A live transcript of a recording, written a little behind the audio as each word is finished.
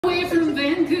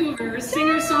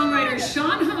singer-songwriter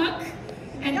Shawn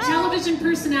and television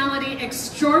personality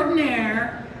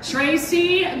extraordinaire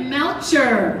Tracy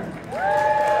Melcher.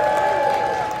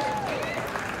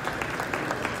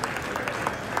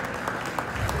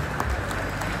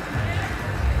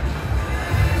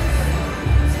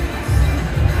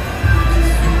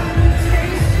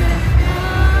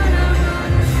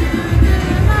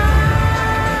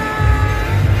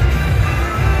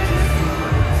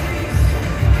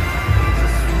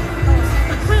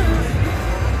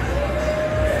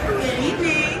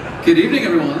 Good evening,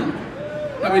 everyone.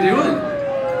 How we doing?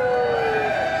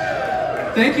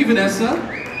 Thank you, Vanessa.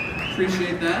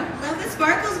 Appreciate that. Love the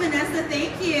sparkles, Vanessa.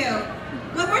 Thank you.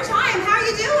 One more time. How are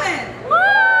you doing?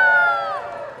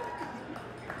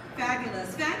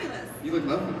 Fabulous, fabulous. You look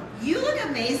lovely. You look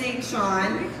amazing,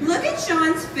 Shawn. Look at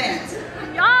Shawn's fit.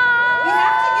 We Yeah.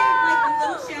 have to give like a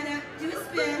little shout out. Do a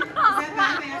spin. Is that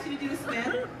bad if I ask you to do a spin?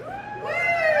 Woo!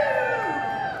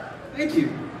 Thank you.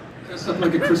 Dressed up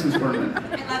like a Christmas ornament. I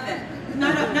love it.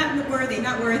 Not worthy,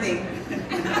 not worthy.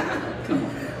 Come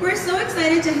on. We're so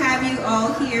excited to have you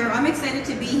all here. I'm excited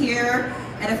to be here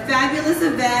at a fabulous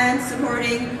event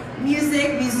supporting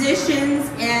music, musicians,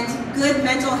 and good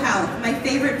mental health, my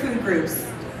favorite food groups.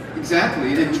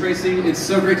 Exactly. And Tracy, it's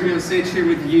so great to be on stage here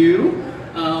with you.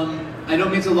 I know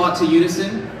it means a lot to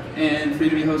Unison and for you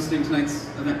to be hosting tonight's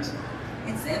event.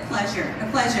 It's a pleasure, a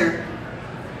pleasure.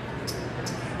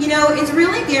 You know, it's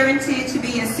really guaranteed to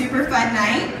be a super fun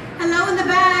night. Hello in the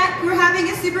back, we're having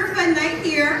a super fun night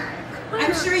here.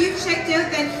 I'm sure you've checked out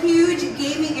that huge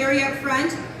gaming area up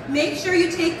front. Make sure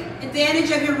you take advantage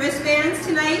of your wristbands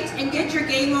tonight and get your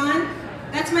game on.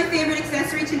 That's my favorite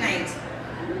accessory tonight,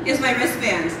 is my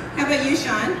wristbands. How about you,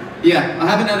 Shawn? Yeah, I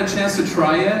haven't had a chance to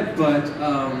try it, but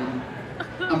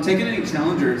I'm taking any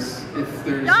challengers if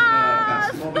there's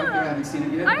basketball back there. I haven't seen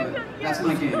it yet, but that's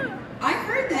my game. I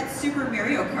heard that Super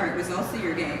Mario Kart was also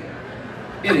your game.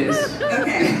 It is.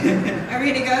 Okay. Are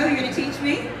we gonna go? You're gonna teach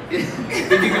me? We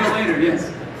can go later,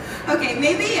 yes. Okay,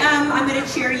 maybe I'm gonna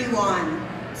cheer you on.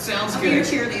 Sounds I'll good. be your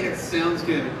cheerleader. Sounds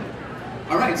good.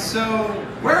 All right, so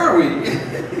where are we?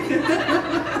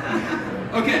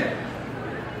 Okay.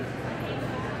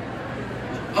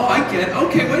 Oh, I get it.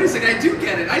 Okay, wait a second. I do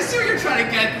get it. I see what you're trying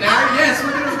to get there. Yes,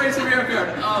 we're going to play some Mario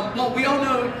Kart. Well, we all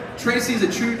know Tracy is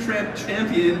a true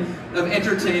champion of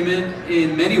entertainment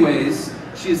in many ways.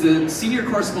 She is the senior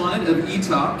correspondent of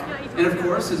eTalk, and of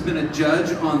course has been a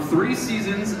judge on 3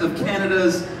 seasons of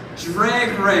Canada's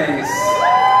Drag Race.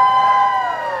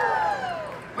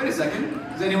 Wait a second.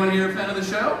 Is anyone here a fan of the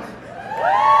show?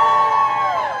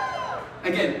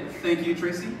 Again, thank you,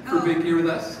 Tracy, for being here with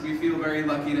us. We feel very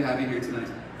lucky to have you here tonight.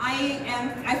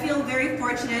 I feel very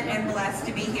fortunate and blessed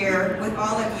to be here with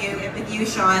all of you and with you,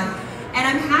 Shawn. And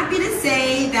I'm happy to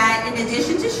say that in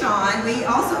addition to Shawn, we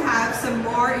also have some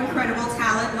more incredible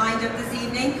talent lined up this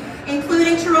evening,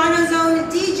 including Toronto's own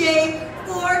DJ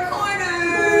Four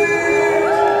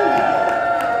Corners.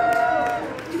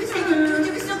 Do we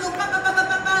still go ba ba ba ba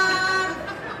ba ba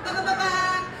ba ba ba ba?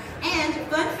 And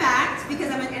fun fact,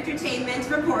 because I'm an entertainment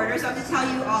reporter, so I have to tell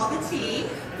you all the tea.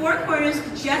 Four Corners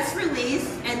just released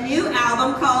a new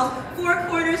album called Four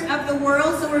Corners of the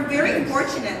World, so we're very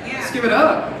fortunate. Yeah. Let's give it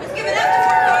up. Let's give it up to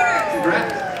Four Corners.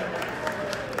 Congrats.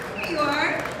 Here you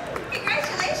are.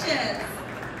 Congratulations.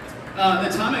 The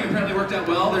timing apparently worked out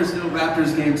well. There's no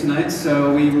Raptors game tonight,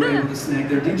 so we were able to snag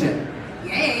their DJ.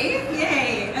 Yay,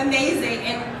 yay, amazing.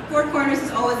 And Four Corners is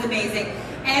always amazing.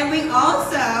 And we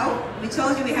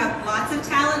told you we have lots of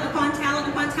talent upon talent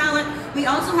upon talent. We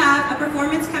also have a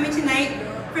performance coming tonight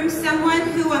from someone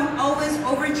who I'm always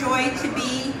overjoyed to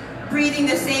be breathing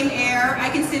the same air. I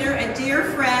consider a dear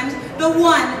friend, the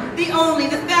one, the only,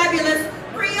 the fabulous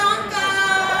Priyanka!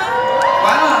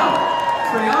 Wow!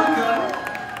 Priyanka!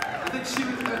 I think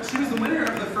she was the winner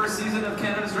of the first season of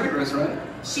Canada's Drag Race, right?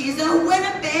 She's a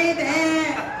winner,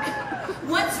 baby!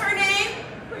 What's her name?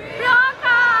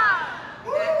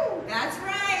 That's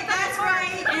right, that's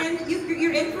right. And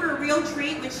you're in for a real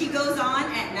treat when she goes on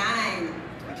at 9.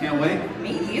 I can't wait.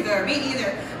 Me neither, me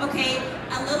neither. Okay,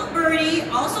 a little birdie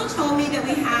also told me that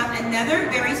we have another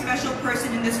very special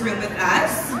person in this room with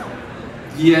us.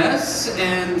 Yes,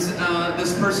 and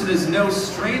this person is no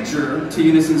stranger to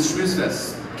Unison's Schmooze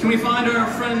Fest. Can we find our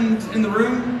friend in the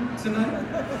room tonight?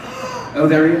 Oh,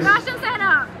 there he is. Fashion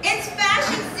Santa! It's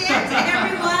Fashion Santa,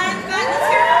 everyone! Let's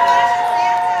hear it for Fashion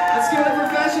Santa! Let's give it for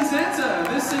Fashion Santa.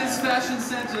 This is Fashion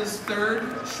Santa's 3rd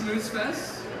Schmooze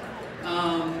Fest.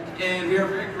 And we are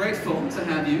very grateful to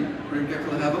have you. Very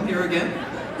grateful to have him here again.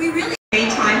 We really great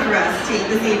time for us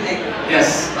this evening.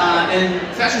 Yes, and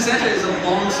Fashion Santa is a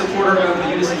long supporter of the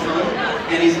Unison Fund,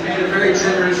 and he's made a very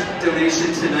generous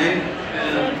donation tonight,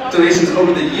 donations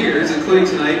over the years, including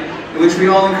tonight, in which we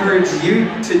all encourage you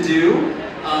to do.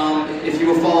 If you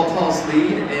will follow Paul's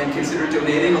lead and consider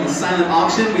donating on the silent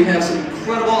auction, we have some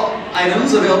incredible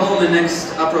items available in the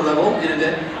next upper level in a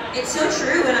bit. It's so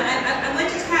true, and I went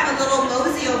to have a little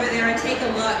mosey over there and take a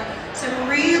look. Some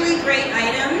really great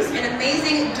items and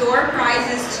amazing door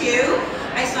prizes too.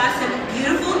 I saw some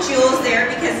beautiful jewels there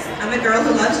because I'm a girl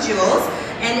who loves jewels.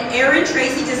 And Erin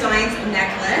Tracy Designs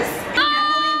necklace. And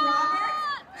Emily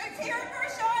Roberts, let's hear it for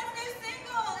Shawn's new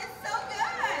single. It's so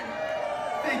good.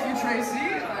 Thank you, Tracy.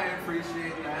 I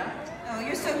appreciate that. Oh,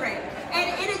 you're so great.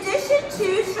 And in addition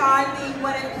to Shawn being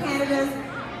one of Canada's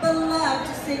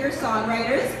beloved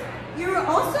singer-songwriters, you're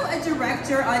also a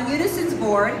director on Unison's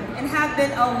board and have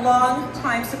been a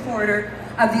long-time supporter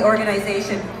of the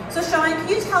organization. So Shawn, can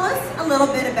you tell us a little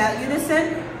bit about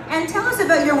Unison and tell us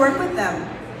about your work with them?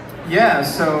 Yeah,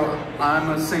 so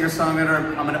I'm a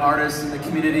singer-songwriter, I'm an artist in the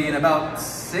community, and about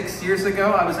 6 years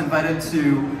ago I was invited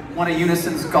to one of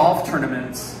Unison's golf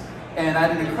tournaments. And I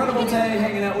had an incredible day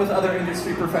hanging out with other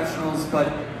industry professionals,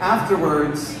 but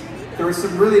afterwards there were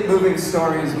some really moving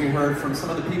stories we heard from some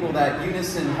of the people that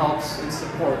Unison helps and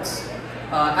supports.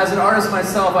 As an artist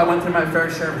myself, I went through my fair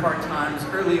share of hard times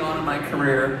early on in my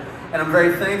career, and I'm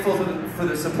very thankful for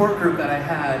the support group that I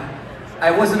had.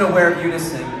 I wasn't aware of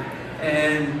Unison,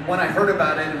 and when I heard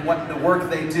about it and what the work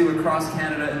they do across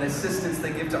Canada and the assistance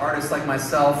they give to artists like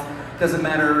myself, doesn't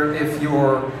matter if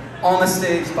you're on the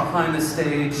stage, behind the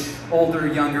stage, older,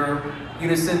 younger,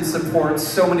 Unison supports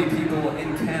so many people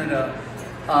in Canada.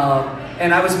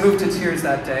 And I was moved to tears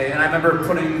that day, and I remember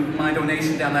putting my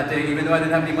donation down that day. Even though I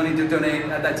didn't have any money to donate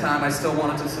at that time, I still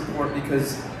wanted to support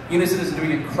because Unison is doing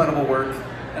incredible work,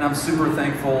 and I'm super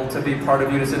thankful to be part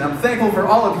of Unison. I'm thankful for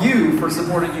all of you for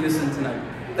supporting Unison tonight.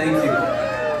 Thank you.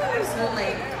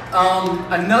 Absolutely.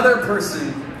 Another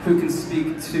person who can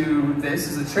speak to this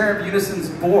is the chair of Unison's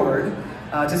board.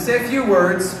 To say a few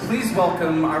words, please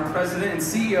welcome our president and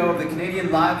CEO of the Canadian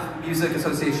Live Music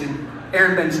Association,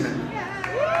 Aaron Benjamin.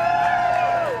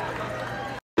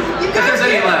 If there's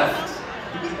any left.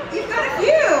 You've got a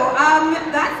few.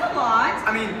 That's a lot.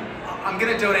 I mean, I'm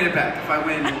gonna donate it back. If I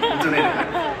win, I'll donate it back.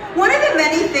 One of the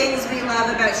many things we love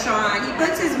about Shawn, he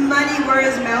puts his money where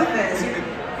his mouth is. You're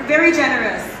very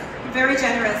generous. Very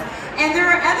generous. And there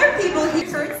are other people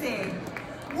he's curtsy.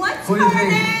 What's her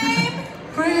name?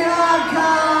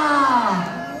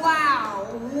 Priyanka! Wow,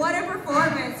 what a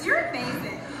performance. You're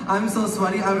amazing. I'm so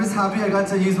sweaty. I'm just happy I got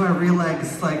to use my real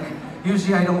legs. Like,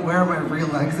 usually I don't wear my real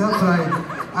legs out, but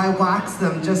I wax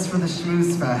them just for the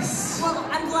schmooze fest. Well,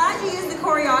 I'm glad you used the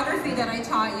choreography that I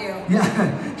taught you.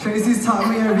 Yeah, Tracy's taught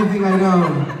me everything I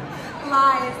know.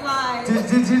 Lies, lies. Did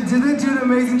they do an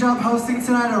amazing job hosting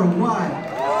tonight or what?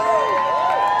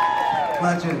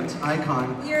 Legend,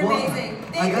 icon. You're amazing.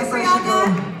 Thank I guess you, I should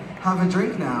Priyanka. go have a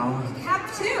drink now. Have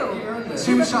two.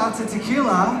 2 shots of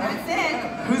tequila. That's it.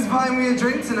 Who's buying me a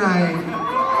drink tonight?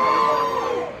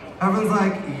 Everyone's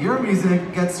like, your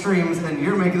music gets streams and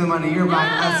you're making the money, you're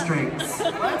buying us drinks.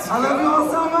 I love you all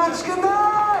so much, good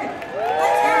night!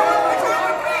 Let's hear it one more time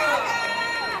for Priyanka.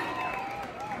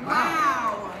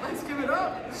 Wow. Let's give it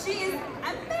up. She is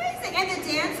amazing. And the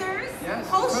dancers, Yes.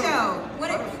 whole show. What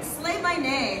a slay my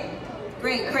name.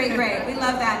 Great, great, great. We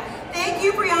love that. Thank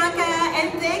you, Priyanka,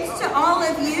 and thanks to all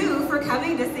of you for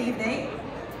coming this evening.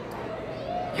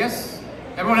 Yes?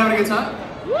 Everyone having a good time?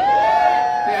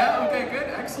 Yeah, okay, good,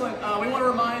 excellent. We want to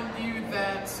remind you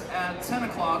that at 10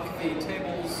 o'clock, the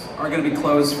tables are going to be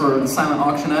closed for the silent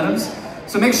auction items.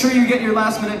 So make sure you get your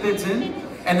last minute bids in,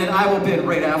 and then I will bid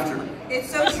right after. It's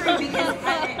so true because,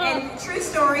 and true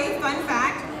story, fun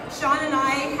fact, Shawn and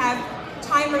I have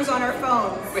timers on our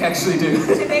phones. We actually do.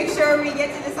 To make sure we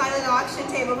get to the silent auction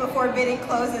table before bidding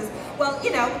closes. Well,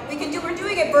 you know, we're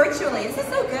doing it virtually. This is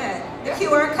so good. The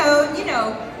QR code, you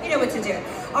know what to do.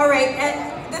 All right, and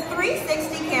the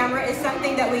 360 camera is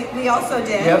something that we also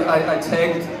did. Yep, I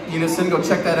tagged Unison. Go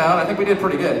check that out. I think we did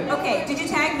pretty good. Okay, did you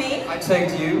tag me? I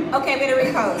tagged you. Okay, I'm gonna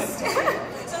repost.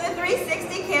 So the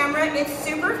 360 camera, it's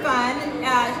super fun.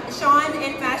 Shawn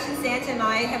and Fashion Santa and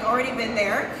I have already been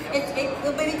there. It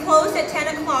will be closed at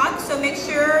 10 o'clock, so make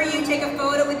sure you take a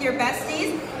photo with your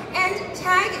besties and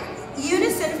tag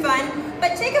Unison Fun,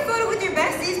 but take a photo with your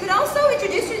besties, but also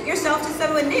introduce yourself to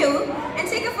someone new and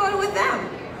take a photo with them.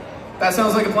 That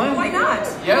sounds like a plan. Why not?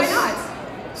 Yes. Why not?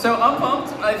 So I'm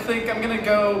pumped. I think I'm gonna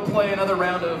go play another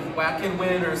round of Whack and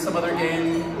Win or some other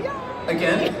game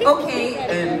again. Okay.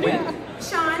 And win.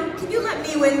 Shawn, can you let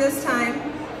me win this time?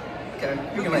 Okay,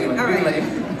 we can let you win. All We can right. let you.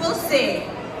 We'll see.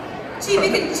 To be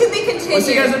continued. We'll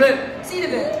see you guys in a bit. See you in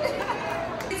a bit.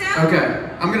 It's out. Okay,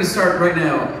 I'm gonna start right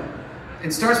now.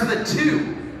 It starts with a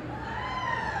 2.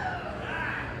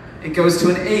 It goes to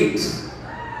an 8.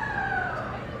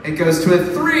 It goes to a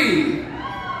 3.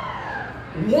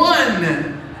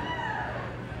 1.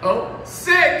 Oh,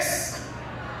 6.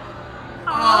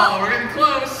 Oh, we're getting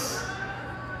close.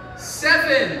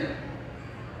 7.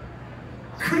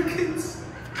 Crickets.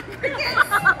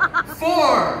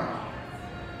 4.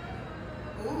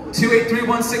 2, 8, 3,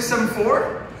 1, 6, 7,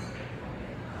 4.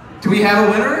 Do we have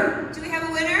a winner? Do we have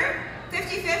a winner?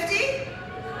 50-50?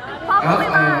 Uh-oh.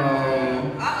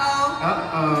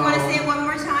 Uh-oh. Do you want to say it one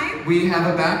more time? We have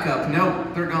a backup. No,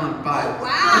 they're gone. Bye. Oh,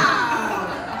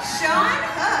 wow. Shawn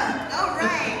Hook. All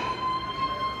right.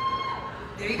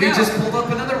 There you go. We just pulled up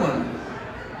another one.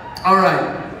 All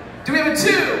right. Do we have a 2?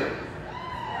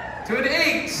 To an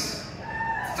 8.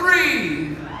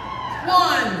 3.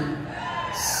 1.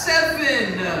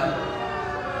 7.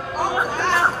 Oh,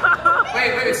 wow.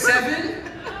 Wait. 7.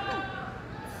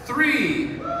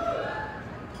 3.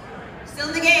 Still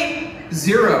in the game.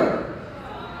 0.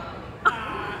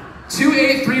 2,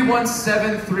 8, 3, 1,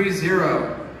 7, 3,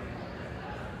 0.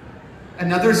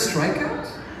 Another strikeout?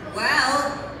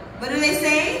 Well, what do they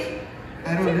say?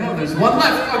 I don't know. There's one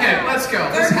left. Okay, let's go.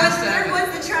 Third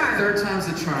one's the charm. Third time's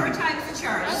the charm. Third time's the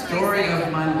charm. Story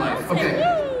of my life. Okay.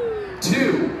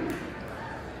 2.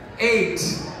 8.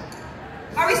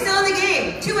 Are we still in the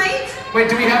game? 2-8? Wait,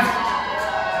 do we have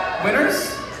winners?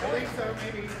 I think so,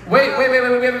 maybe. Wait.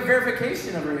 We have a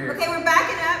verification over here. Okay, we're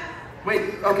backing up.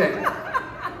 Wait, okay.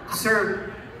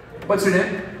 Sir, what's your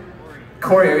name?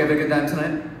 Corey. Are you having a good time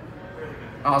tonight?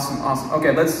 Awesome.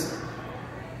 Okay, let's...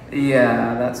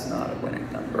 Yeah, that's not a winning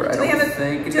number. I don't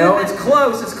think. No, it's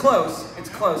close. It's close.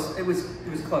 It was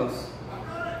close.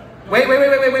 Wait.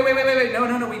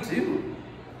 No, we do.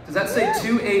 Does that say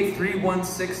 2, 8, 3, 1,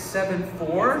 6, 7,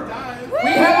 4?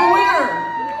 We have a winner!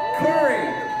 Corey!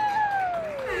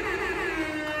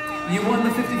 You won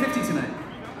the 50-50 tonight.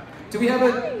 Do we have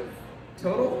a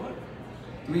total?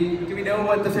 Do we know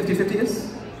what the 50-50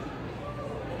 is?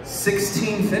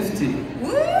 1650.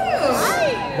 Woo!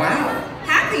 Wow.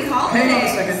 Happy holidays. Hang on a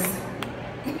second.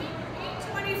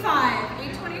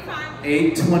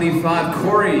 825.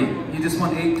 Corey, you just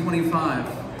won 825.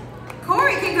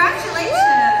 Corey, congratulations.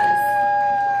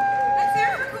 Let's hear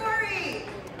it for Corey.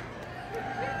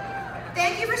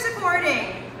 Thank you for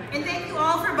supporting. And thank you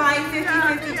all for buying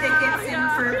 50-50 tickets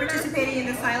and for participating in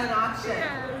the silent auction.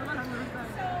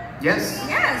 Yes?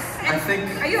 Yes. I think...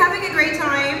 Are you having a great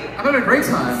time? I'm having a great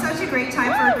time. Such a great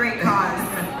time for a great cause.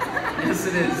 Yes,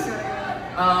 it is.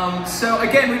 So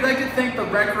again, we'd like to thank the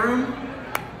Rec Room.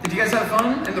 Did you guys have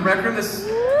fun in the Rec Room? This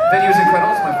venue is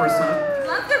incredible. It's my first time.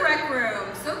 Love the Rec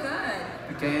Room. So good.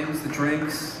 The games, the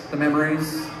drinks, the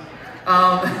memories.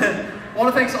 I want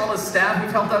to thank all the staff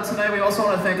who've helped out tonight. We also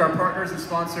want to thank our partners and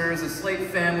sponsors, the Slate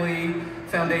Family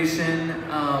Foundation,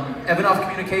 Evanoff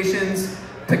Communications,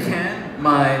 Pecan,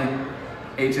 my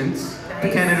agents, nice.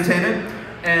 Pecan Entertainment,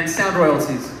 and Sound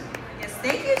Royalties. Yes,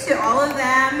 thank you to all of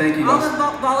them, thank you all the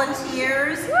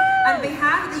volunteers. On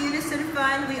behalf of the Unison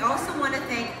Fund, we also want to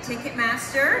thank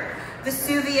Ticketmaster,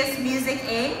 Vesuvius Music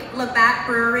Inc., Labatt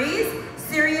Breweries,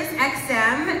 Sirius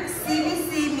XM,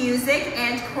 CBC Music,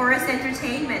 and Chorus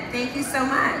Entertainment. Thank you so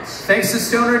much. Thanks to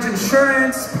Stone Ridge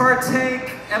Insurance,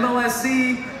 Partake,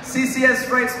 MLSE, CCS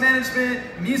Rights Management,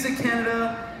 Music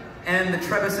Canada, and the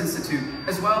Trebas Institute,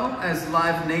 as well as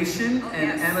Live Nation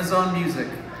and Amazon Music.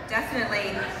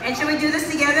 Definitely. And should we do this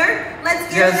together?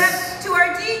 Let's give it up to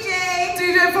our DJ!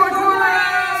 DJ Four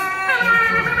Corners!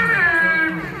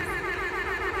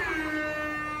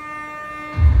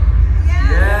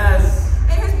 Yes!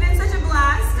 It has been such a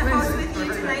blast to host with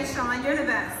you tonight, Shawn. You're the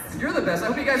best. You're the best. I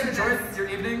hope you guys enjoyed your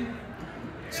evening.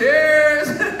 Cheers!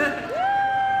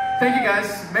 Thank you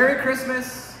guys. Merry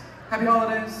Christmas. Happy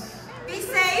holidays. Be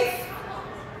safe.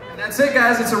 And that's it,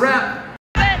 guys. It's a wrap.